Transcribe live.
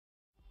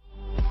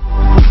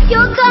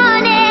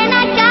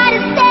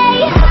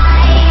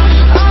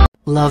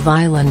Love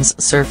Island's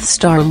surf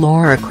star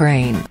Laura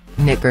Crane,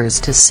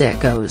 knickers to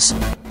sickos.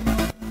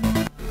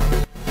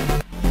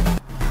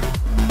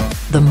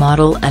 The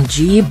model and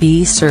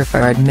GB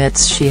surfer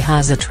admits she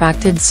has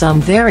attracted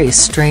some very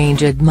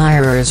strange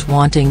admirers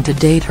wanting to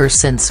date her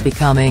since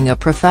becoming a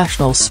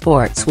professional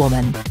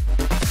sportswoman.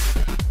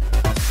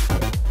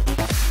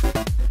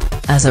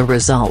 As a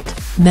result,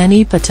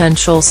 many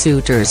potential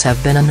suitors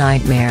have been a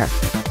nightmare.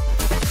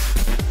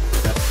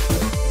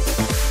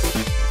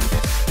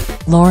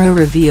 Laura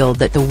revealed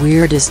that the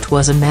weirdest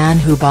was a man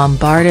who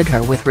bombarded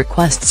her with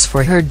requests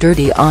for her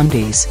dirty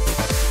undies.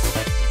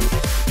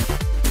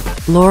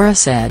 Laura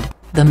said,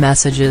 "The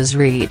messages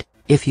read,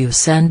 'If you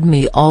send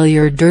me all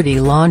your dirty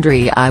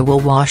laundry I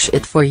will wash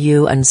it for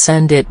you and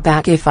send it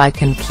back if I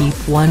can keep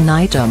one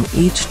item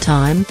each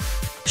time.'"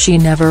 She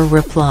never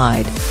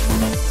replied.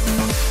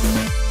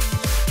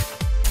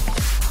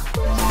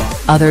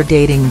 Other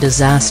dating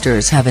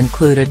disasters have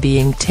included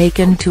being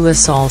taken to a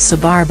salsa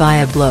bar by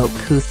a bloke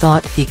who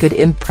thought he could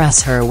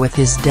impress her with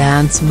his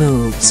dance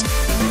moves.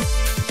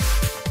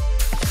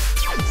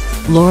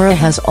 Laura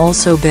has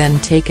also been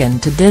taken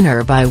to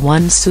dinner by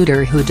one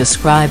suitor who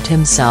described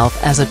himself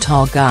as a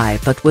tall guy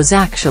but was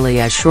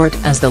actually as short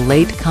as the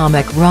late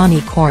comic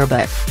Ronnie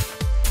Corbett.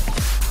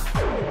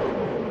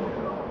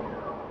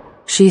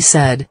 She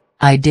said,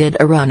 "I did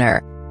a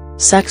runner."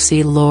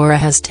 Sexy Laura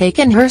has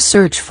taken her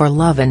search for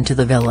love into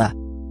the villa.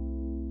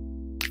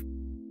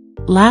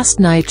 Last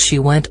night she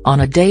went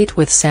on a date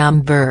with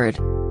Sam Bird.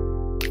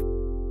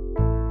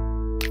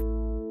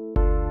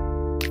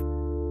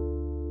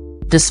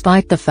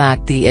 Despite the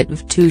fact the It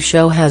 2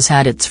 show has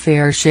had its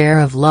fair share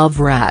of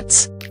love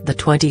rats, the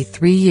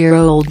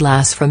 23-year-old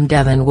lass from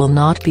Devon will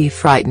not be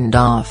frightened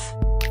off.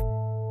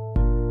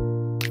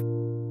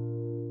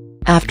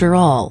 After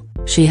all,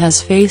 she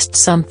has faced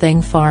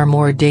something far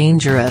more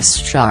dangerous: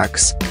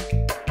 sharks.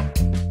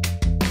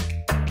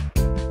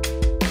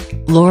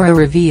 Laura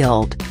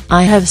revealed,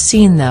 "I have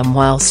seen them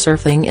while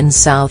surfing in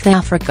South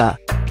Africa.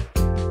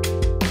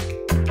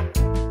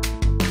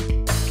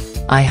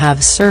 I have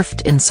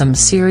surfed in some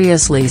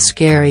seriously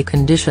scary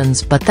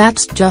conditions but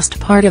that's just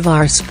part of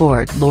our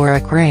sport." Laura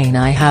Crane: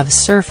 "I have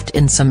surfed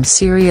in some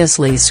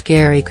seriously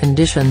scary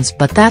conditions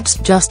but that's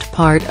just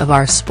part of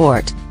our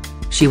sport."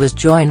 She was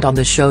joined on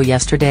the show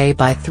yesterday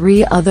by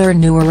three other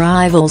new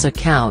arrivals: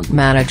 account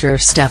manager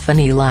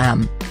Stephanie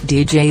Lamb,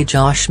 DJ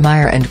Josh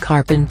Meyer and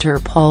carpenter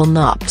Paul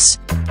Knops.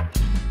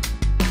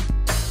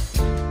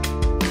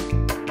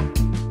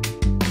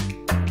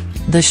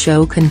 The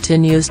show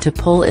continues to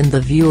pull in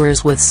the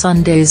viewers with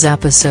Sunday's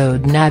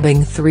episode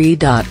nabbing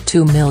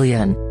 3.2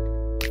 million.